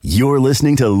You're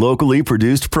listening to locally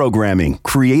produced programming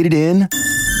created in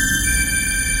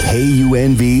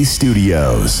KUNV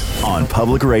Studios on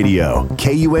Public Radio,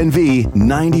 KUNV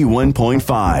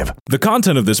 91.5. The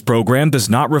content of this program does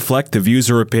not reflect the views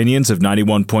or opinions of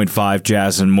 91.5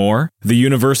 Jazz and More, the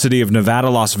University of Nevada,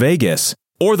 Las Vegas,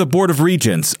 or the Board of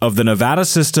Regents of the Nevada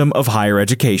System of Higher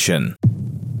Education.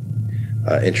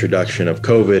 Introduction of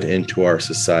COVID into our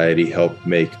society helped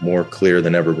make more clear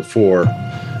than ever before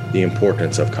the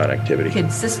importance of connectivity. We could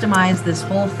systemize this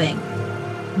whole thing.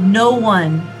 No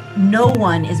one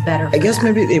is better for I guess that.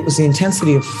 maybe it was the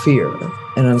intensity of fear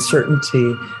and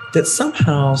uncertainty that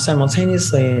somehow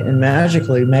simultaneously and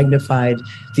magically magnified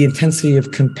the intensity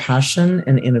of compassion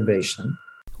and innovation.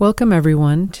 Welcome,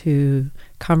 everyone, to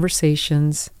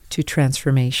Conversations to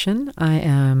Transformation. I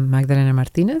am Magdalena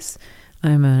Martinez.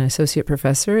 I'm an associate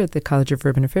professor at the College of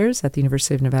Urban Affairs at the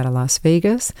University of Nevada, Las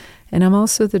Vegas, and I'm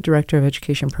also the director of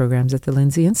education programs at the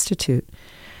Lindsay Institute.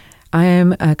 I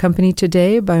am accompanied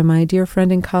today by my dear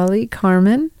friend and colleague,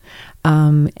 Carmen,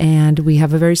 and we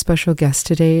have a very special guest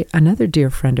today, another dear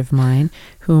friend of mine,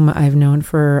 whom I've known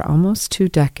for almost 2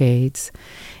 decades.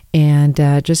 And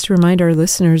just to remind our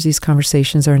listeners, these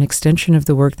conversations are an extension of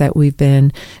the work that we've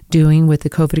been doing with the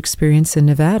COVID experience in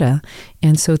Nevada.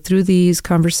 And so through these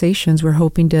conversations, we're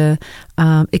hoping to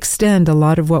extend a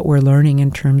lot of what we're learning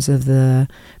in terms of the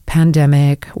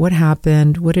pandemic, what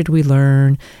happened, what did we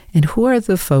learn, and who are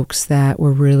the folks that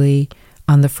were really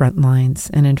on the front lines.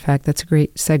 And in fact, that's a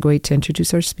great segue to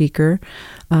introduce our speaker,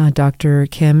 Dr.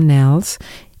 Kim Nels.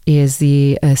 Is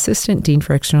the Assistant Dean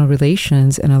for External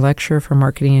Relations and a lecturer for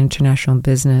Marketing and International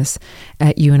Business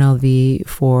at UNLV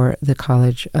for the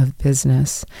College of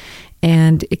Business.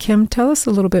 And Kim, tell us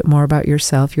a little bit more about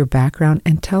yourself, your background,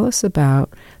 and tell us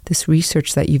about this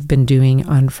research that you've been doing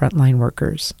on frontline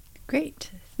workers. Great.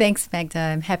 Thanks, Magda.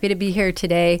 I'm happy to be here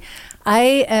today.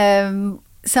 I am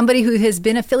somebody who has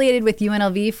been affiliated with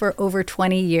UNLV for over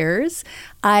 20 years.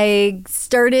 I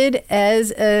started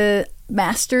as a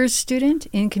master's student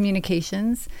in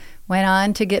communications, went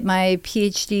on to get my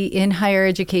PhD in higher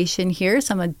education here,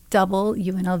 so I'm a double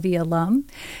UNLV alum,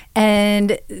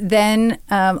 and then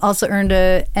also earned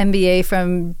a MBA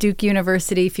from Duke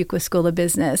University Fuqua School of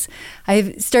Business.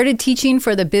 I started teaching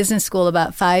for the business school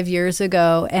about 5 years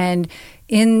ago, and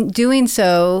in doing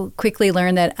so, quickly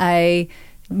learned that I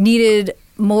needed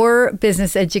more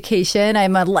business education.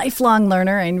 I'm a lifelong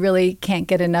learner and really can't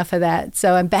get enough of that.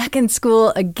 So I'm back in school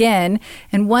again.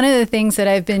 And one of the things that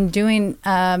I've been doing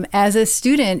as a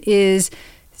student is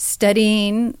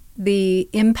studying the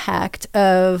impact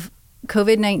of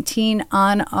COVID-19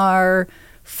 on our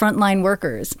frontline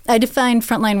workers. I define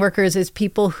frontline workers as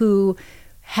people who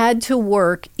had to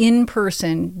work in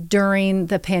person during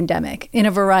the pandemic in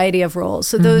a variety of roles.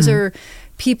 So those are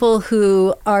people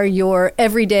who are your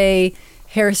everyday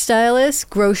hairstylists,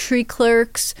 grocery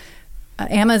clerks,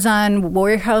 Amazon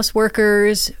warehouse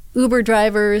workers, Uber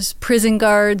drivers, prison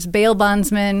guards, bail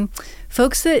bondsmen,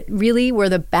 folks that really were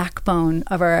the backbone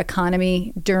of our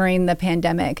economy during the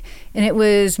pandemic. And it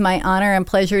was my honor and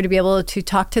pleasure to be able to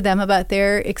talk to them about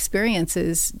their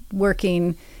experiences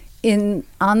working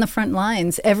on the front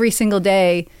lines every single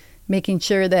day, making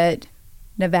sure that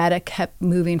Nevada kept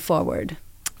moving forward.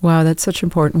 Wow, that's such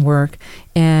important work.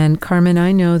 And Carmen,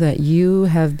 I know that you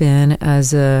have been,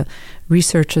 as a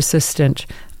research assistant,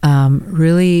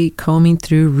 really combing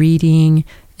through, reading,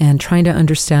 and trying to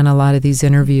understand a lot of these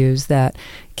interviews that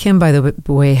Kim, by the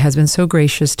way, has been so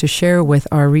gracious to share with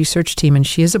our research team, and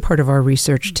she is a part of our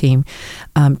research team,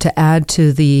 to add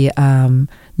to the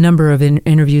number of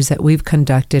interviews that we've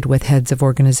conducted with heads of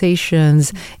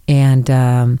organizations and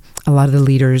a lot of the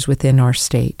leaders within our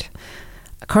state.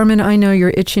 Carmen, I know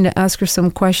you're itching to ask her some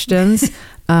questions.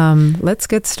 Let's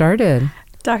get started.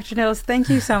 Dr. Nils, thank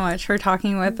you so much for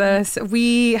talking with us.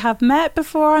 We have met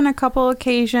before on a couple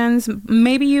occasions.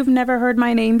 Maybe you've never heard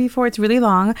my name before. It's really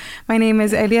long. My name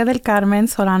is Elia del Carmen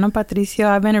Solano Patricio.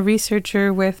 I've been a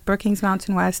researcher with Brookings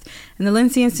Mountain West and the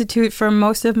Lindsay Institute for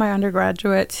most of my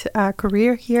undergraduate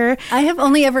career here. I have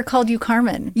only ever called you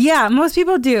Carmen. Yeah, most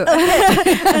people do.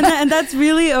 Okay. and that's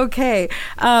really okay.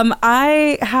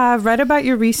 I have read about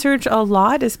your research a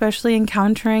lot, especially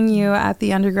encountering you at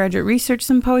the undergraduate research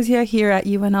symposia here at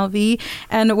UNLV.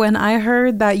 And when I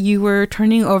heard that you were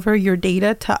turning over your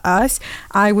data to us,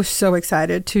 I was so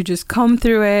excited to just comb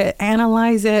through it,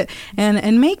 analyze it,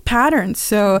 and make patterns.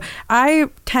 So I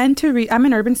tend to I'm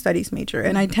an urban studies major,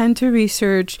 and I tend to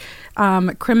research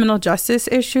criminal justice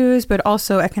issues, but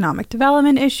also economic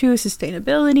development issues,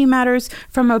 sustainability matters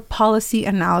from a policy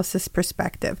analysis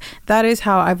perspective. That is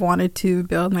how I've wanted to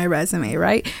build my resume,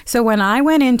 right? So when I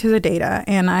went into the data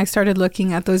and I started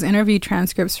looking at those interview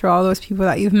transcripts for all those people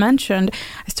that you've mentioned,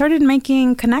 I started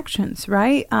making connections,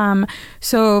 right?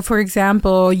 So for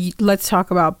example, let's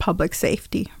talk about public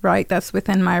safety, right? That's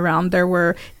within my realm. There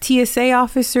were TSA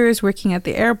officers working at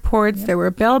the airports. Yep. There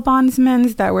were bail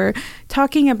bondsmen that were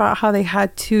talking about how they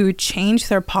had to change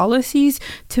their policies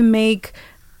to make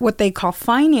what they call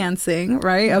financing,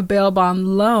 right, a bail bond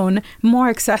loan, more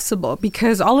accessible,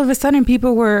 because all of a sudden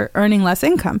people were earning less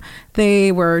income.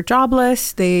 They were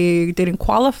jobless. They didn't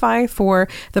qualify for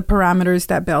the parameters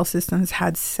that bail systems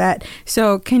had set.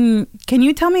 So can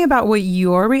you tell me about what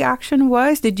your reaction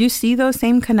was? Did you see those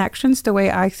same connections the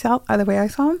way I saw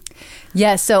them?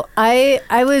 Yes. So I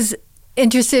was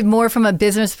interested more from a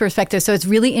business perspective. So it's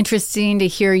really interesting to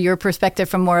hear your perspective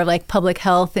from more of like public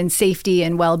health and safety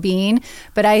and well-being.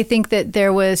 But I think that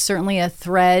there was certainly a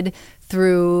thread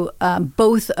through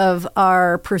both of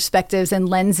our perspectives and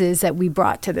lenses that we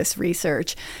brought to this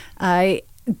research. I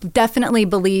definitely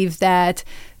believe that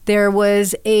there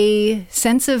was a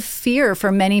sense of fear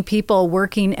for many people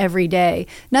working every day.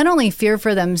 Not only fear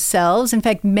for themselves, in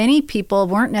fact, many people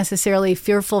weren't necessarily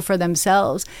fearful for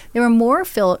themselves. They were more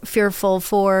fearful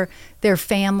for their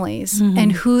families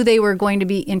and who they were going to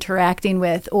be interacting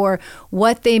with or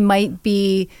what they might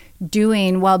be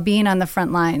doing while being on the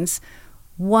front lines.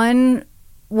 One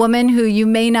woman who you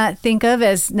may not think of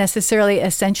as necessarily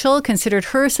essential considered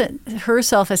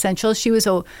herself essential. She was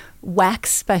a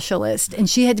wax specialist, and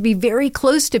she had to be very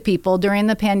close to people during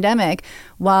the pandemic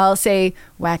while, say,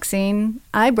 waxing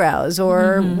eyebrows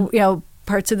or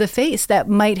parts of the face that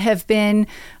might have been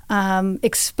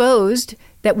exposed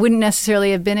that wouldn't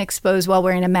necessarily have been exposed while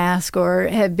wearing a mask or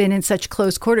have been in such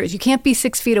close quarters. You can't be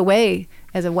 6 feet away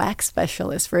as a wax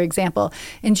specialist, for example.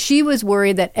 And she was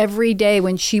worried that every day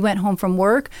when she went home from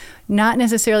work, not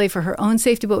necessarily for her own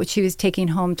safety, but what she was taking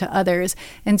home to others.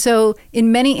 And so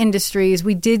in many industries,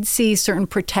 we did see certain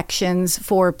protections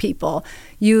for people.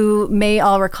 You may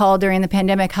all recall during the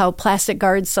pandemic how plastic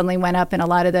guards suddenly went up in a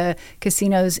lot of the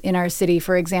casinos in our city,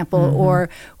 for example, or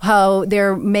how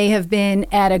there may have been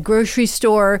at a grocery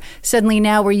store suddenly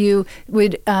now where you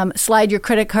would slide your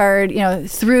credit card,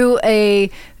 through a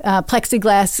plexiglass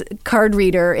card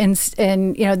reader, and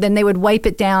then they would wipe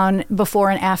it down before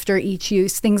and after each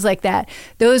use, things like that.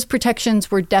 Those protections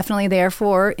were definitely there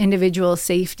for individual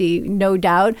safety, no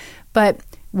doubt. But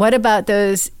what about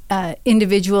those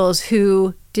individuals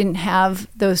who didn't have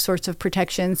those sorts of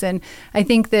protections? And I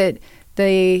think that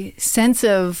the sense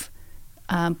of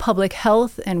public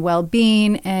health and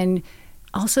well-being and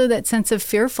also that sense of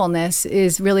fearfulness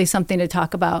is really something to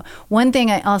talk about. One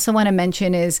thing I also want to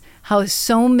mention is how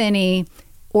so many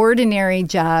ordinary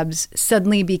jobs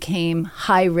suddenly became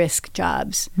high-risk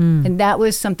jobs. And that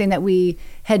was something that we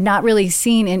had not really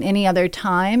seen in any other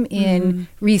time in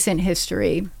recent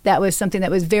history. That was something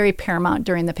that was very paramount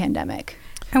during the pandemic.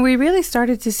 And we really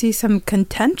started to see some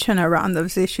contention around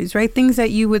those issues, right? Things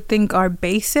that you would think are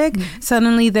basic.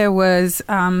 Suddenly there was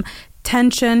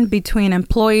tension between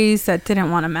employees that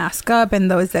didn't want to mask up and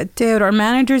those that did, or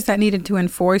managers that needed to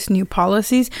enforce new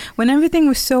policies when everything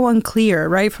was so unclear,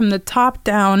 right? From the top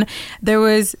down, there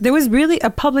was really a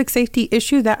public safety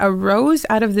issue that arose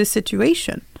out of this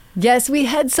situation. Yes, we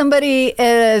had somebody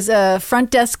as a front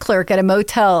desk clerk at a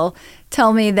motel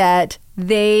tell me that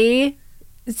they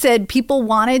said people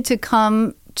wanted to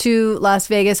come to Las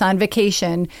Vegas on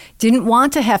vacation, didn't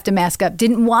want to have to mask up,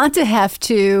 didn't want to have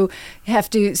to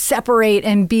separate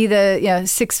and be the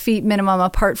 6 feet minimum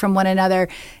apart from one another,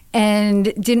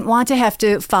 and didn't want to have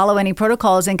to follow any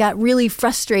protocols and got really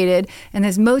frustrated. And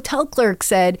this motel clerk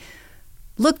said,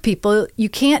 look, people, you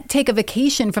can't take a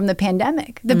vacation from the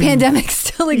pandemic. The pandemic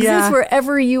still exists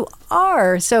wherever you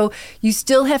are. So you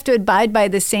still have to abide by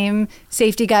the same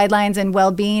safety guidelines and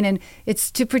well-being. And it's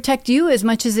to protect you as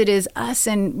much as it is us,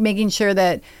 and making sure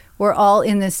that we're all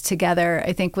in this together,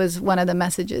 I think, was one of the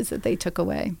messages that they took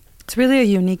away. It's really a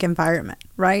unique environment,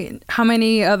 right? How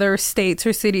many other states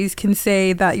or cities can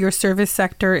say that your service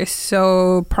sector is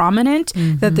so prominent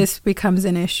that this becomes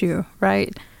an issue,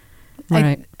 right?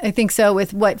 Right. I think so,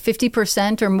 with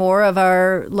 50% or more of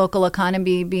our local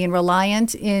economy being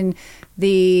reliant in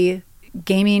the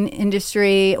gaming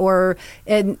industry or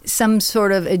in some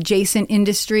sort of adjacent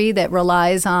industry that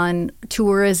relies on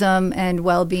tourism and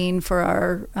well-being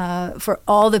for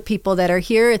all the people that are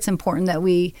here, it's important that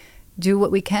we do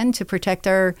what we can to protect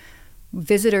our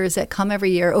visitors that come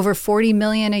every year. Over 40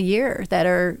 million a year that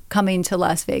are coming to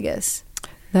Las Vegas.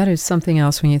 That is something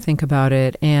else when you think about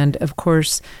it. And of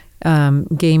course,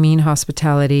 gaming,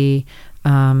 hospitality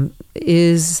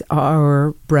is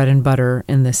our bread and butter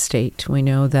in this state. We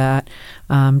know that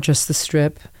just the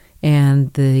Strip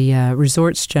and the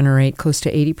resorts generate close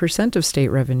to 80% of state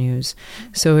revenues.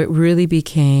 So it really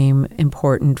became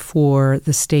important for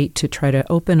the state to try to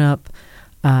open up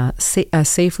as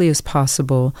safely as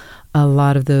possible a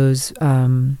lot of those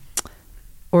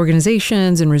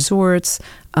organizations and resorts,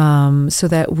 so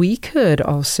that we could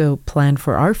also plan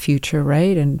for our future,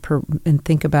 right? And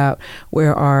think about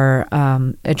where our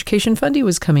education funding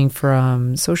was coming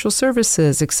from, social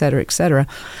services, et cetera, et cetera.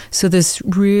 So this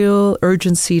real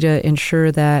urgency to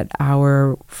ensure that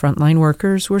our frontline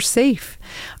workers were safe.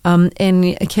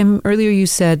 And Kim, earlier you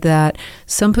said that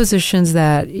some positions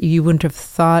that you wouldn't have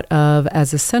thought of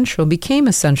as essential became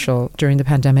essential during the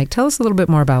pandemic. Tell us a little bit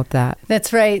more about that.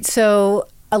 That's right. So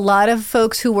a lot of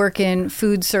folks who work in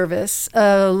food service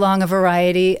along a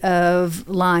variety of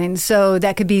lines. So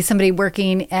that could be somebody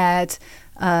working at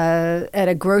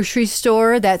a grocery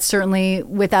store. That certainly,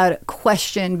 without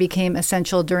question, became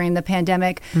essential during the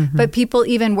pandemic. Mm-hmm. But people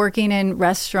even working in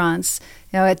restaurants.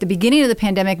 At the beginning of the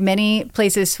pandemic, many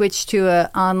places switched to an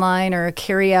online or a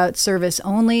carry-out service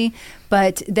only.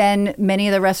 But then many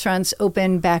of the restaurants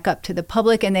opened back up to the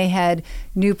public, and they had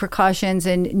new precautions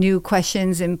and new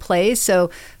questions in place. So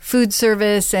food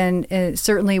service and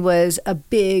certainly was a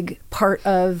big part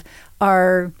of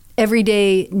our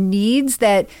everyday needs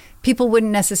that people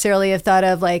wouldn't necessarily have thought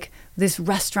of, like this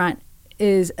restaurant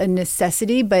is a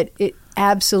necessity, but it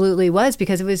absolutely was,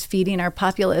 because it was feeding our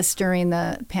populace during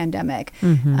the pandemic.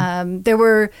 Mm-hmm. There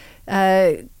were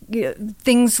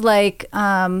things like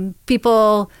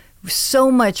people so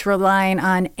much relying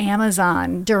on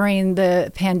Amazon during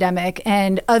the pandemic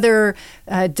and other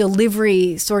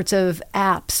delivery sorts of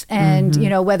apps. And,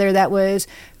 mm-hmm. Whether that was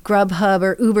Grubhub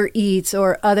or Uber Eats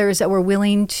or others that were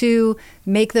willing to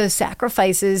make those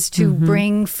sacrifices to mm-hmm.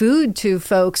 bring food to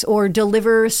folks or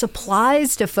deliver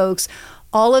supplies to folks.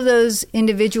 All of those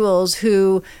individuals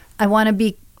who, I want to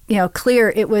be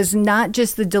clear, it was not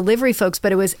just the delivery folks,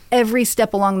 but it was every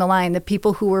step along the line. The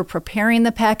people who were preparing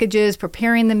the packages,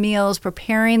 preparing the meals,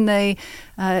 preparing the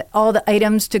all the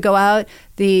items to go out,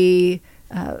 the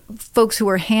folks who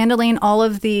were handling all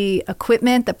of the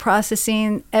equipment, the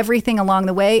processing, everything along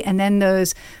the way, and then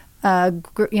those,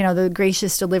 the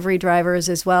gracious delivery drivers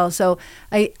as well. So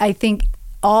I think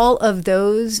all of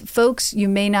those folks you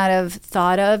may not have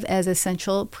thought of as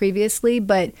essential previously,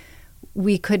 but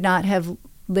we could not have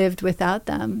lived without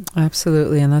them.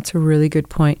 Absolutely, and that's a really good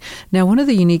point. Now, one of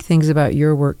the unique things about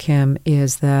your work, Kim,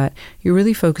 is that you're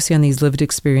really focusing on these lived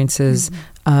experiences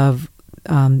mm-hmm. of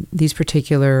these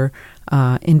particular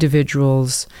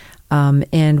individuals.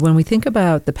 And when we think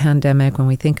about the pandemic, when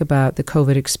we think about the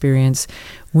COVID experience,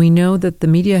 we know that the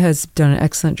media has done an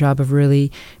excellent job of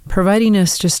really providing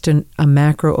us just a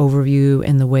macro overview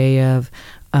in the way of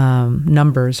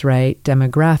numbers, right?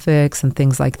 Demographics and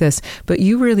things like this. But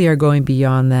you really are going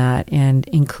beyond that and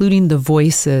including the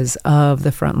voices of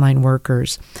the frontline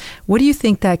workers. What do you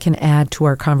think that can add to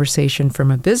our conversation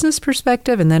from a business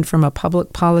perspective and then from a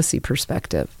public policy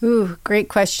perspective? Ooh, great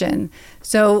question.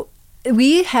 So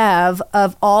we have,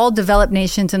 of all developed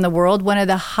nations in the world, one of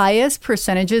the highest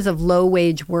percentages of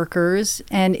low-wage workers,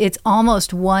 and it's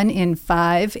almost 1 in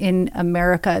 5 in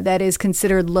America that is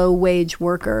considered low-wage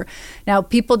worker. Now,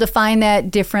 people define that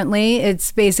differently.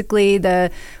 It's basically the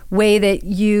way that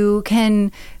you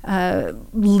can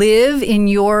live in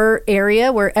your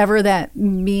area, wherever that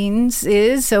means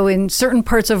is. So in certain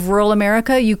parts of rural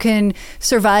America, you can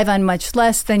survive on much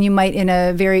less than you might in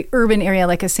a very urban area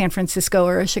like a San Francisco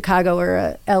or a Chicago or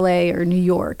a LA or New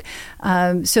York.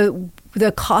 So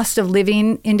the cost of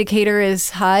living indicator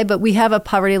is high, but we have a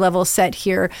poverty level set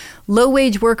here.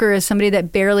 Low-wage worker is somebody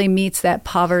that barely meets that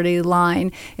poverty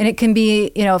line. And it can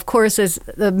be, of course, as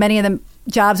many of the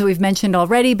jobs that we've mentioned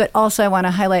already, but also I want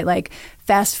to highlight like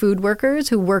fast food workers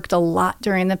who worked a lot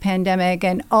during the pandemic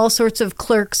and all sorts of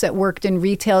clerks that worked in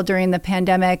retail during the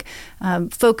pandemic,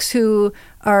 folks who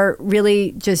are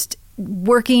really just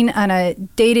working on a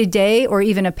day-to-day or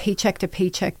even a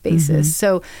paycheck-to-paycheck basis. Mm-hmm.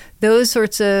 So those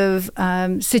sorts of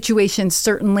situations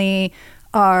certainly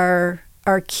are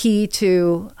key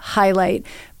to highlight.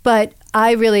 But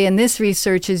I really, in this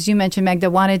research, as you mentioned,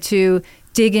 Magda, wanted to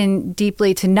dig in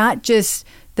deeply to not just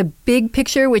the big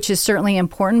picture, which is certainly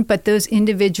important, but those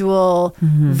individual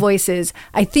voices.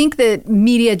 I think that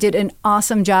media did an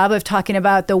awesome job of talking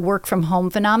about the work from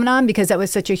home phenomenon, because that was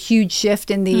such a huge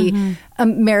shift in the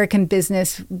American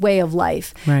business way of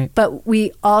life. Right. But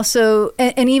we also,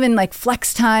 and even like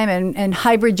flex time and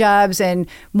hybrid jobs and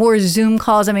more Zoom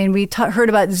calls. I mean, we heard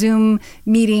about Zoom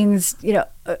meetings,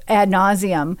 ad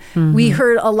nauseum. We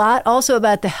heard a lot also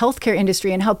about the healthcare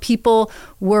industry and how people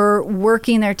were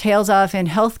working their tails off in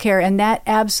healthcare, and that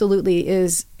absolutely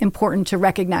is important to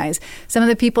recognize. Some of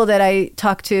the people that I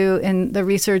talked to in the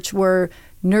research were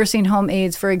nursing home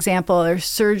aides, for example, or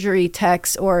surgery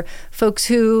techs, or folks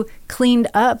who cleaned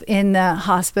up in the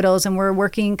hospitals and were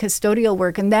working custodial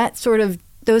work, and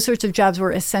those sorts of jobs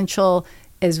were essential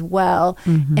as well,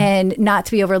 and not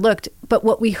to be overlooked. But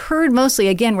what we heard mostly,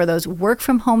 again, were those work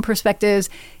from home perspectives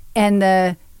and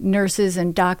the nurses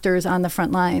and doctors on the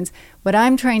front lines. What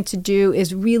I'm trying to do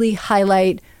is really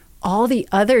highlight all the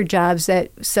other jobs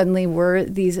that suddenly were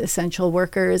these essential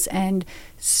workers and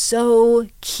so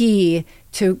key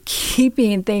to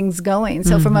keeping things going.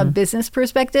 So from a business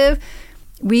perspective,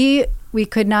 we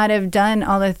could not have done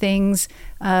all the things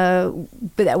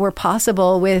that were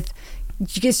possible with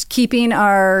just keeping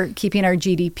our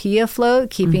GDP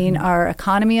afloat, keeping our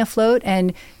economy afloat,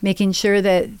 and making sure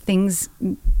that things,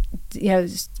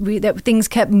 that things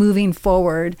kept moving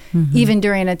forward, even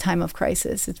during a time of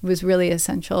crisis. It was really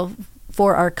essential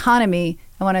for our economy.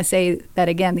 I want to say that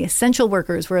again, the essential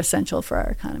workers were essential for our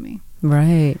economy.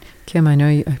 Right. Kim,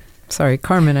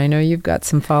 Carmen, I know you've got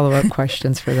some follow-up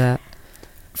questions for that.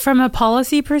 From a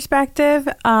policy perspective,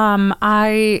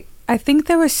 I think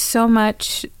there was so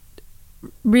much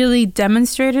really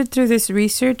demonstrated through this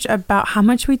research about how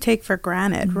much we take for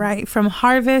granted, right? From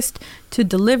harvest to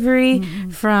delivery,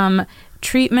 from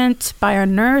treatment by a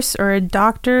nurse or a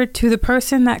doctor to the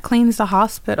person that cleans the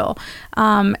hospital.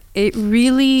 It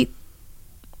really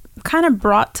kind of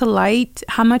brought to light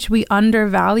how much we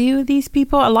undervalue these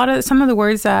people. Some of the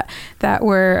words that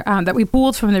we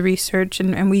pulled from the research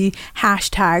and we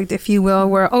hashtagged, if you will,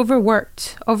 were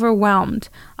overworked, overwhelmed,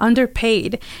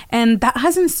 underpaid, and that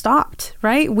hasn't stopped,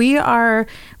 right? We are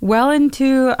well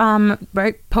into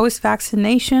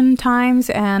post-vaccination times,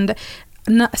 and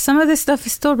some of this stuff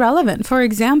is still relevant. For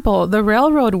example, the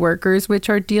railroad workers, which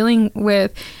are dealing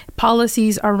with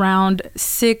policies around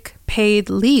sick paid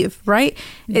leave, right?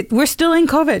 We're still in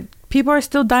COVID. People are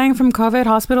still dying from COVID.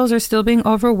 Hospitals are still being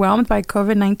overwhelmed by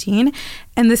COVID-19,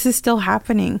 and this is still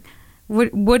happening.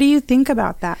 What do you think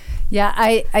about that? Yeah,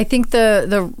 I think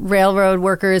the railroad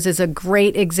workers is a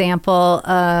great example.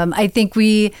 I think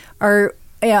we are,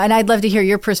 and I'd love to hear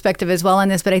your perspective as well on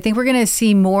this, but I think we're going to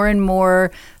see more and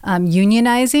more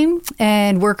unionizing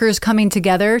and workers coming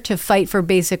together to fight for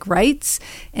basic rights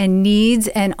and needs,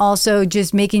 and also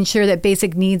just making sure that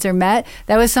basic needs are met.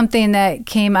 That was something that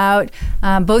came out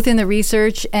both in the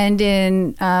research and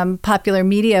in popular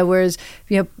media, whereas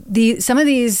some of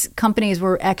these companies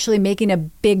were actually making a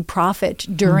big profit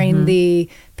during the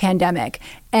pandemic.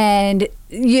 And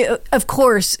of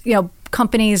course,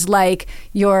 companies like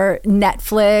your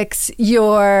Netflix,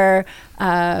 your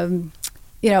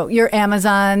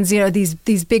Amazons,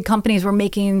 these big companies were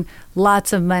making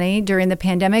lots of money during the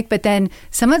pandemic, but then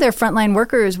some of their frontline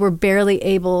workers were barely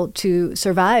able to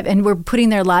survive and were putting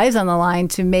their lives on the line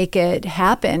to make it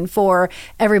happen for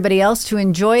everybody else to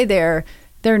enjoy their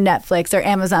Netflix, their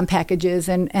Amazon packages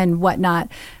and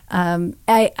whatnot. So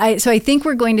I think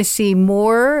we're going to see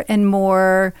more and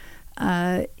more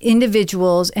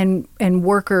individuals and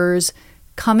workers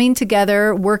coming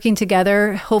together, working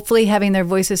together, hopefully having their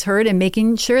voices heard and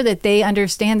making sure that they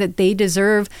understand that they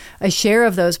deserve a share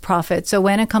of those profits. So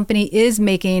when a company is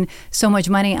making so much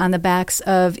money on the backs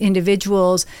of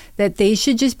individuals, that they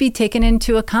should just be taken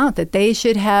into account, that they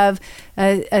should have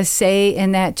a say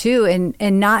in that too,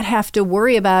 and not have to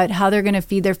worry about how they're going to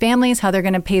feed their families, how they're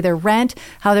going to pay their rent,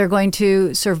 how they're going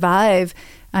to survive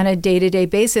on a day-to-day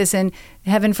basis. And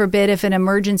heaven forbid if an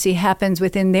emergency happens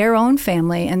within their own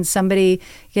family and somebody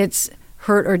gets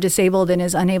hurt or disabled and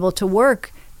is unable to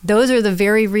work, those are the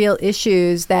very real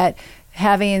issues that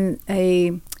having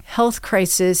a health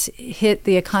crisis hit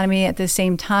the economy at the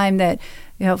same time that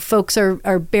folks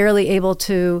are barely able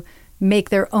to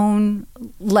make their own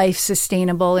life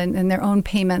sustainable and their own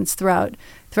payments throughout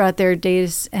their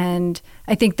days. And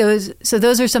I think those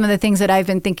are some of the things that I've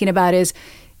been thinking about is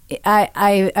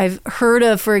I've heard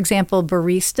of, for example,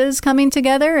 baristas coming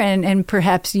together and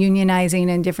perhaps unionizing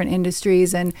in different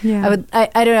industries. And I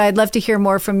don't know, I'd love to hear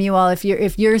more from you all if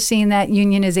you're seeing that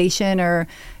unionization or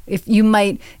if you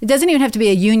might, it doesn't even have to be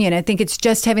a union. I think it's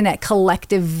just having that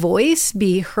collective voice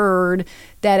be heard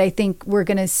that I think we're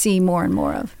going to see more and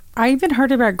more of. I even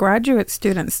heard about graduate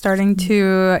students starting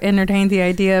to entertain the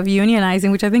idea of unionizing,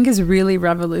 which I think is really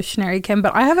revolutionary, Kim.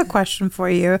 But I have a question for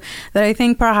you that I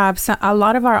think perhaps a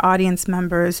lot of our audience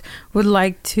members would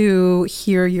like to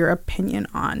hear your opinion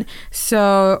on.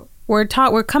 So we're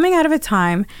coming out of a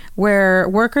time where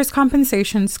workers'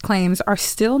 compensation claims are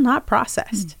still not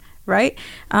processed, right?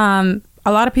 A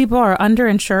lot of people are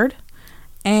underinsured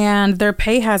and their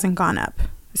pay hasn't gone up,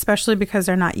 especially because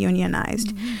they're not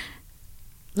unionized.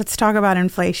 Let's talk about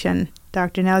inflation,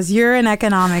 Dr. Nels. You're an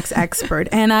economics expert,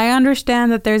 and I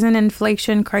understand that there's an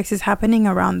inflation crisis happening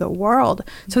around the world.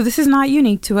 So this is not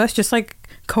unique to us, just like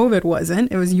COVID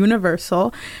wasn't. It was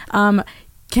universal.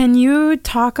 Can you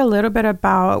talk a little bit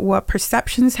about what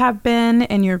perceptions have been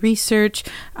in your research,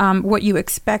 what you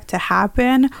expect to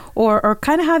happen, or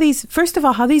kind of how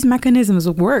these mechanisms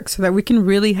work so that we can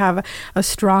really have a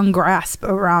strong grasp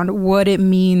around what it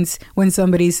means when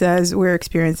somebody says we're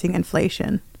experiencing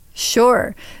inflation?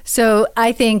 Sure. So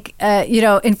I think,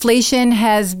 inflation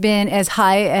has been as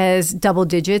high as double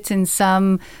digits in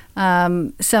some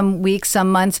weeks, some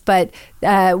months, but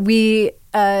we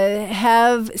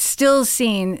have still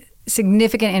seen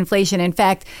significant inflation. In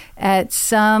fact, at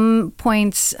some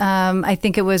points, I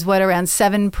think it was around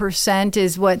 7%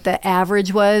 is what the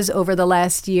average was over the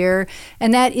last year.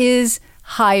 And that is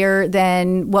higher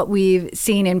than what we've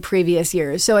seen in previous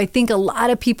years. So I think a lot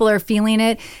of people are feeling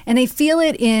it, and they feel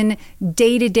it in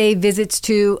day-to-day visits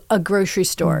to a grocery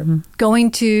store,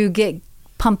 going to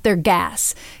pump their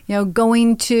gas,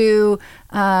 going to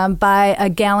buy a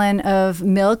gallon of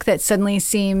milk that suddenly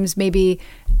seems maybe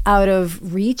out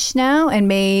of reach now and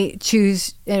may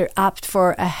choose or opt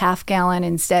for a half gallon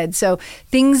instead. So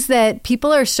things that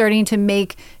people are starting to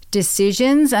make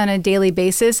decisions on a daily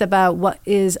basis about what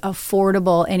is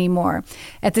affordable anymore.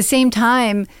 At the same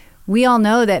time, we all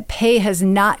know that pay has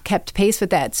not kept pace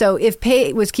with that. So if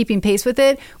pay was keeping pace with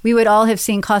it, we would all have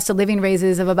seen cost of living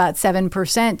raises of about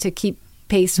 7% to keep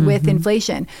pace with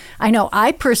inflation. I know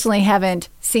I personally haven't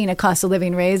seen a cost of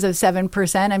living raise of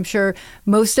 7%. I'm sure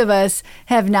most of us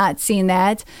have not seen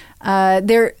that.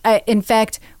 In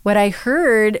fact, what I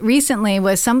heard recently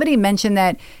was somebody mentioned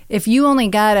that if you only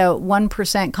got a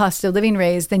 1% cost of living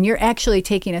raise, then you're actually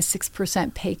taking a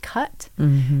 6% pay cut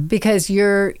because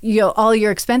all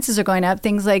your expenses are going up.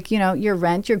 Things like your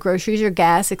rent, your groceries, your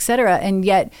gas, et cetera, and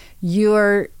yet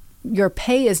your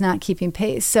pay is not keeping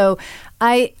pace. So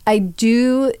I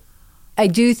do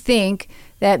think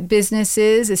that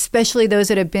businesses, especially those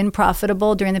that have been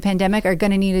profitable during the pandemic, are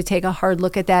going to need to take a hard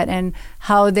look at that and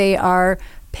how they are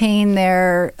paying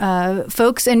their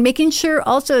folks, and making sure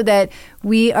also that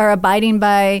we are abiding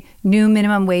by new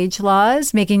minimum wage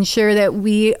laws, making sure that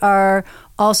we are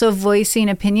also voicing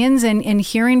opinions and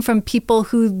hearing from people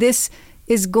who this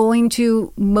is going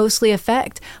to mostly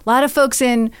affect. A lot of folks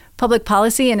in public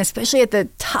policy, and especially at the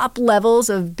top levels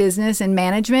of business and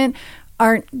management,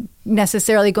 aren't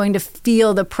necessarily going to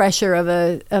feel the pressure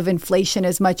of inflation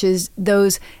as much as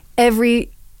those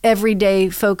everyday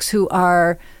folks who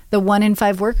are the 1 in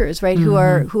 5 workers, right? Who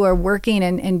are working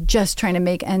and just trying to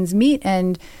make ends meet,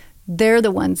 and they're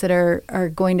the ones that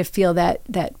are going to feel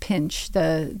that pinch,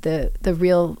 the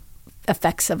real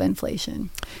effects of inflation.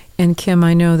 And Kim,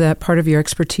 I know that part of your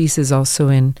expertise is also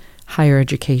in higher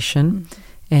education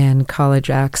and college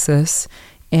access.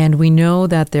 And we know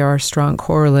that there are strong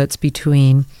correlates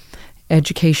between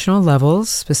educational levels,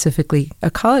 specifically a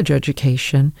college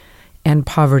education, and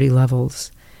poverty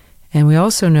levels. And we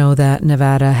also know that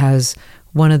Nevada has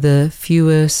one of the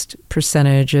fewest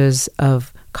percentages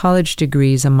of college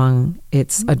degrees among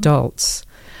its adults.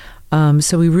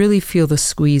 So we really feel the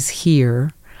squeeze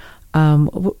here.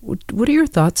 What are your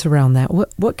thoughts around that?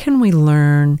 What can we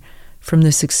learn from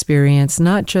this experience,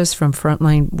 not just from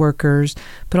frontline workers,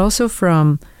 but also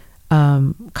from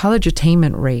college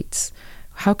attainment rates?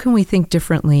 How can we think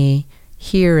differently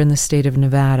here in the state of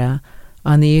Nevada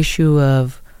on the issue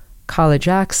of college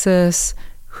access?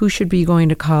 Who should be going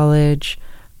to college?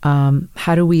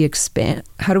 How do we expand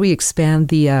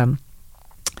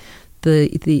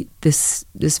this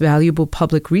valuable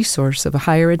public resource of a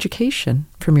higher education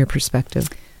from your perspective?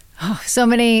 Oh, so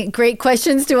many great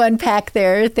questions to unpack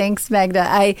there. Thanks, Magda.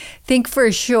 I think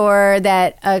for sure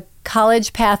that a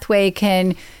college pathway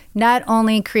can not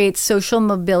only create social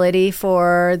mobility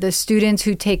for the students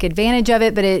who take advantage of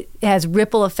it, but it has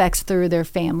ripple effects through their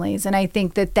families. And I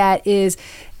think that is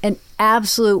an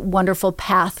absolute wonderful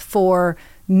path for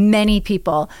many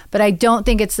people, but I don't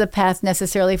think it's the path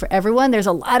necessarily for everyone. There's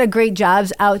a lot of great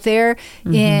jobs out there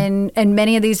and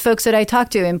many of these folks that I talk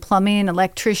to in plumbing,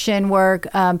 electrician work,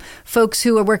 folks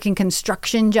who are working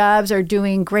construction jobs are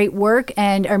doing great work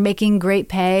and are making great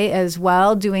pay as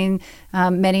well, doing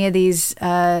many of these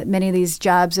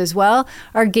jobs as well.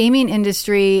 Our gaming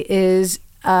industry is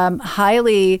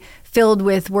highly filled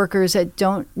with workers that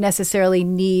don't necessarily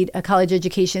need a college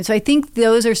education. So I think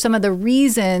those are some of the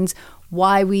reasons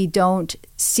why we don't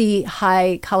see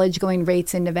high college going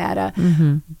rates in Nevada.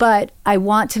 But I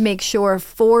want to make sure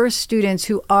for students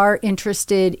who are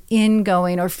interested in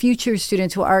going, or future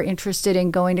students who are interested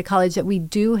in going to college, that we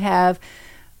do have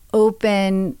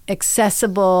open,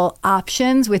 accessible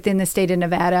options within the state of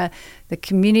Nevada. The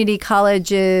community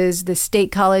colleges, the state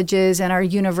colleges, and our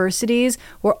universities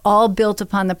were all built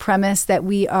upon the premise that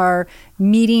we are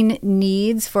meeting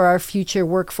needs for our future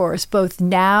workforce, both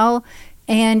now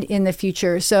and in the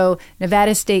future. So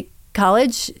Nevada State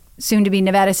College, soon to be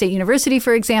Nevada State University,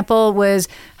 for example, was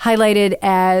highlighted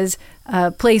as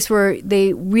a place where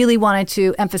they really wanted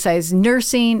to emphasize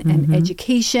nursing and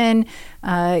education.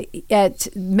 At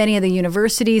many of the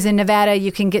universities in Nevada,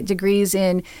 you can get degrees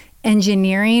in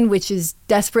engineering, which is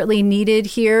desperately needed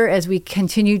here as we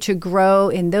continue to grow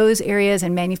in those areas,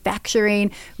 and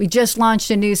manufacturing. We just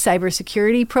launched a new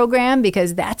cybersecurity program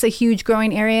because that's a huge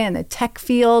growing area in the tech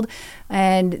field,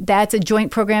 and that's a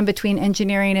joint program between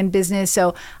engineering and business.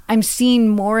 So I'm seeing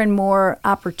more and more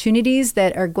opportunities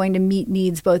that are going to meet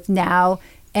needs both now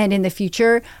and in the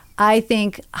future. I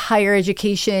think higher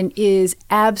education is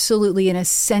absolutely an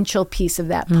essential piece of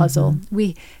that puzzle.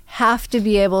 We have to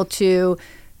be able to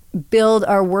build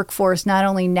our workforce not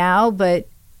only now, but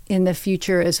in the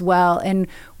future as well. And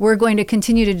we're going to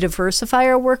continue to diversify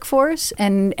our workforce.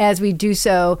 And as we do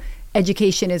so,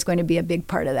 education is going to be a big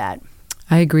part of that.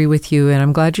 I agree with you, and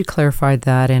I'm glad you clarified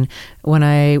that. And when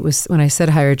I said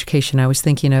higher education, I was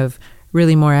thinking of,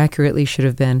 really more accurately should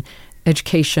have been,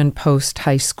 education post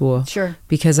high school. Sure.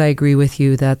 Because I agree with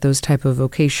you that those type of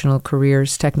vocational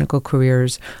careers, technical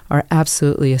careers, are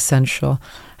absolutely essential.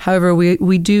 However,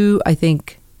 we do, I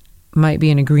think, might be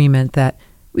in agreement that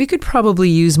we could probably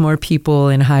use more people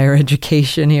in higher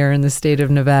education here in the state of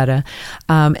Nevada,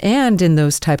 and in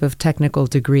those type of technical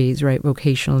degrees, right?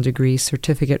 Vocational degrees,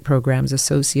 certificate programs,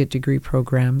 associate degree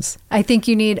programs. I think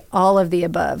you need all of the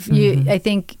above. I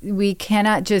think we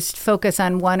cannot just focus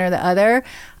on one or the other.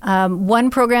 One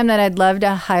program that I'd love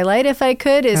to highlight, if I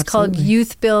could, is called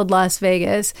Youth Build Las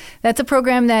Vegas. That's a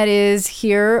program that is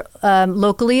here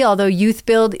locally, although Youth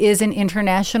Build is an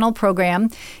international program.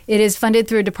 It is funded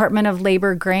through a Department of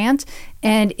Labor grant,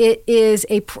 and it is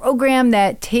a program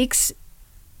that takes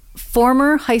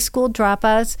former high school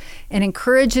dropouts and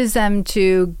encourages them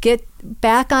to get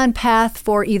back on path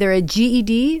for either a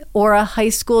GED or a high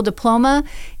school diploma,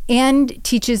 and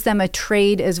teaches them a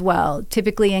trade as well,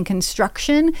 typically in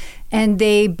construction. And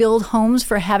they build homes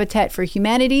for Habitat for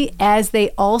Humanity as they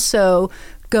also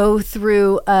go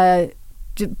through a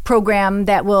program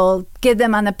that will get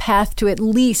them on the path to at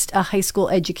least a high school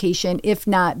education, if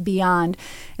not beyond.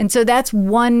 And so that's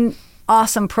one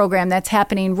awesome program that's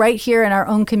happening right here in our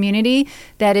own community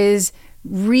that is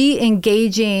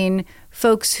re-engaging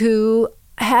folks who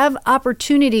have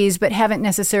opportunities but haven't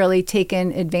necessarily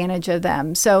taken advantage of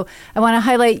them. So I want to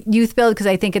highlight Youth Build because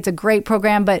I think it's a great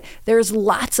program, but there's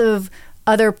lots of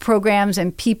other programs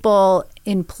and people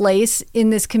in place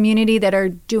in this community that are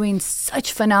doing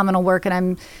such phenomenal work.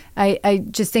 And I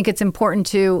just think it's important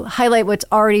to highlight what's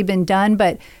already been done,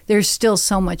 but there's still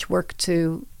so much work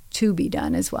to be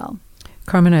done as well.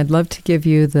 Carmen, I'd love to give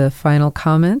you the final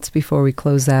comments before we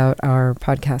close out our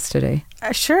podcast today.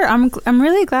 Sure. I'm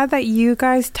really glad that you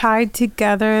guys tied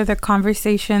together the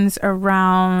conversations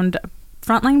around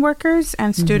frontline workers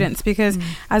and students, because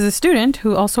as a student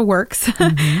who also works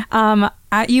at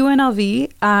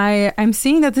UNLV, I'm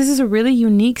seeing that this is a really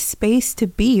unique space to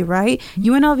be, right?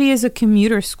 UNLV is a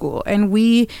commuter school, and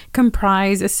we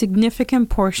comprise a significant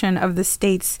portion of the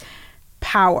state's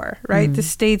power, right? The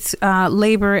state's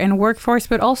labor and workforce,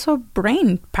 but also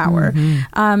brain power.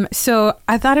 So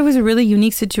I thought it was a really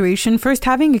unique situation. First,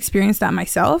 having experienced that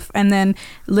myself, and then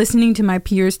listening to my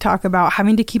peers talk about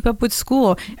having to keep up with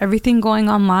school, everything going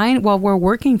online while we're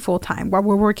working full-time, while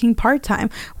we're working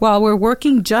part-time, while we're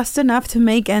working just enough to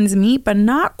make ends meet, but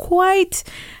not quite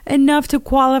enough to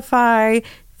qualify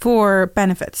for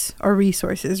benefits or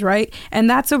resources, right? And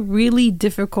that's a really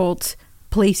difficult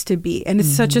place to be. And it's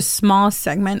such a small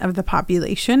segment of the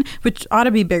population, which ought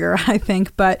to be bigger, I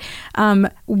think. But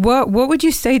what would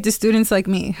you say to students like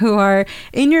me who are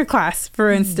in your class,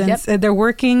 for instance? They're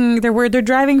working, they're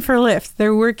driving for Lyft,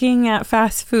 they're working at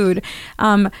fast food.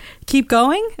 Keep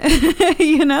going,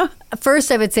 you know?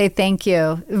 First, I would say thank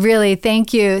you. Really,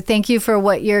 thank you. Thank you for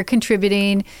what you're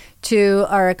contributing to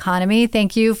our economy.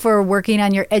 Thank you for working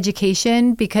on your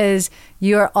education, because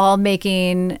you're all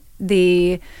making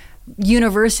the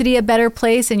university a better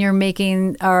place and you're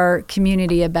making our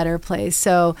community a better place.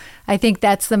 So I think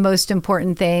that's the most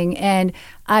important thing. And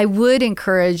I would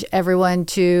encourage everyone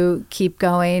to keep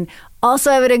going.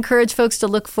 Also, I would encourage folks to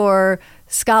look for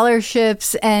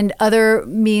scholarships and other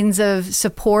means of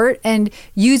support and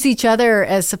use each other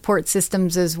as support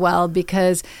systems as well,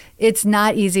 because it's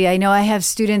not easy. I know I have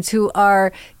students who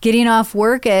are getting off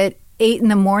work at 8 in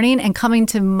the morning and coming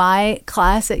to my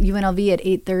class at UNLV at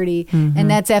 8:30.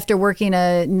 And that's after working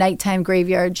a nighttime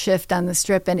graveyard shift on the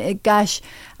Strip. And gosh,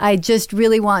 I just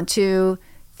really want to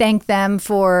thank them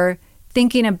for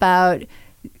thinking about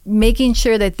making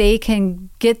sure that they can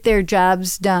get their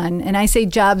jobs done. And I say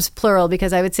jobs plural,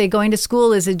 because I would say going to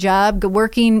school is a job,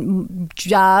 working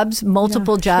jobs,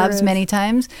 multiple jobs many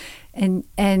times.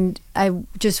 And I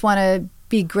just want to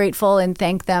be grateful and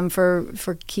thank them for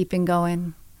keeping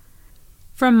going.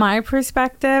 From my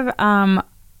perspective,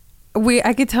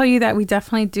 I could tell you that we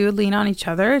definitely do lean on each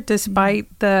other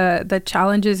despite the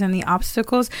challenges and the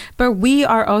obstacles, but we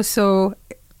are also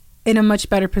in a much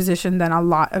better position than a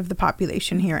lot of the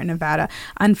population here in Nevada.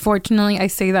 Unfortunately, I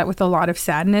say that with a lot of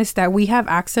sadness, that we have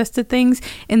access to things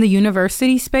in the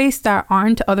university space that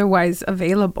aren't otherwise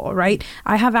available, right?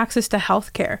 I have access to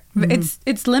healthcare.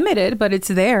 It's limited, but it's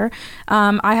there.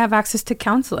 I have access to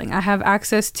counseling. I have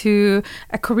access to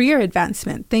a career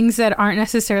advancement, things that aren't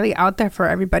necessarily out there for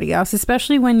everybody else,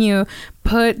 especially when you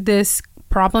put this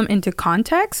problem into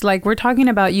context. Like, we're talking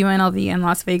about UNLV and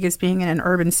Las Vegas being in an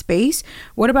urban space.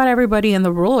 What about everybody in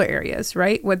the rural areas,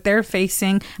 right? What they're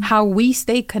facing, how we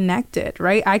stay connected,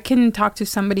 right? I can talk to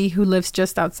somebody who lives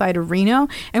just outside of Reno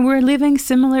and we're living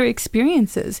similar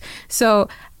experiences. So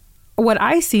what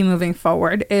I see moving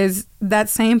forward is that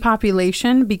same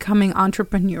population becoming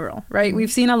entrepreneurial, right?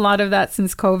 We've seen a lot of that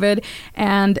since COVID,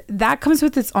 and that comes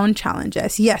with its own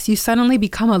challenges. Yes, you suddenly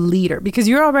become a leader because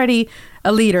you're already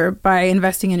a leader by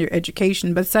investing in your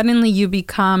education, but suddenly you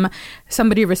become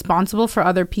somebody responsible for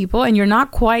other people, and you're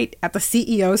not quite at the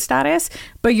CEO status,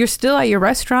 but you're still at your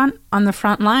restaurant on the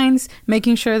front lines,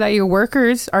 making sure that your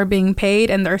workers are being paid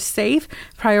and they're safe,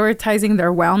 prioritizing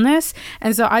their wellness.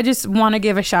 And so I just want to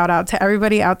give a shout out to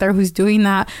everybody out there who's doing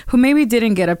that, who maybe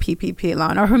didn't get a PPP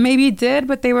loan, or who maybe did,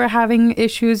 but they were having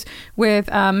issues with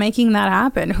making that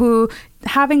happen, who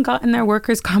haven't gotten their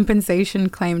workers' compensation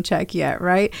claim check yet,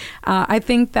 right? I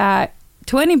think that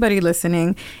to anybody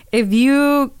listening, if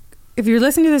you're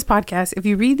listening to this podcast, if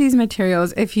you read these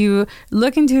materials, if you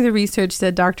look into the research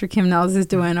that Dr. Kim Nels is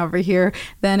doing over here,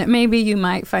 then maybe you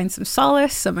might find some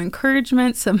solace, some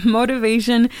encouragement, some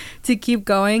motivation to keep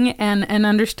going and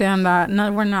understand that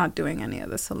we're not doing any of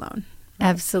this alone.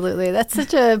 Absolutely. That's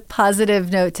such a positive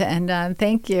note to end on.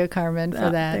 Thank you, Carmen, for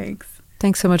that. Thanks.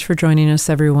 Thanks so much for joining us,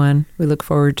 everyone. We look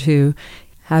forward to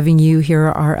having you hear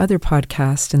our other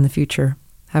podcast in the future.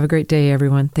 Have a great day,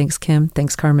 everyone. Thanks, Kim.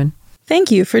 Thanks, Carmen. Thank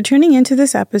you for tuning into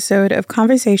this episode of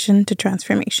Conversation to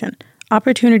Transformation,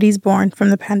 Opportunities Born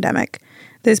from the Pandemic.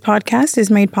 This podcast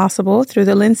is made possible through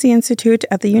the Lindsay Institute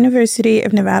at the University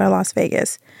of Nevada, Las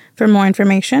Vegas. For more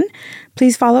information,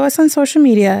 please follow us on social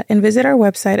media and visit our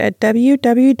website at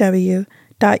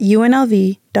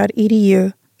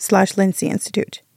www.unlv.edu/Lindsay Institute.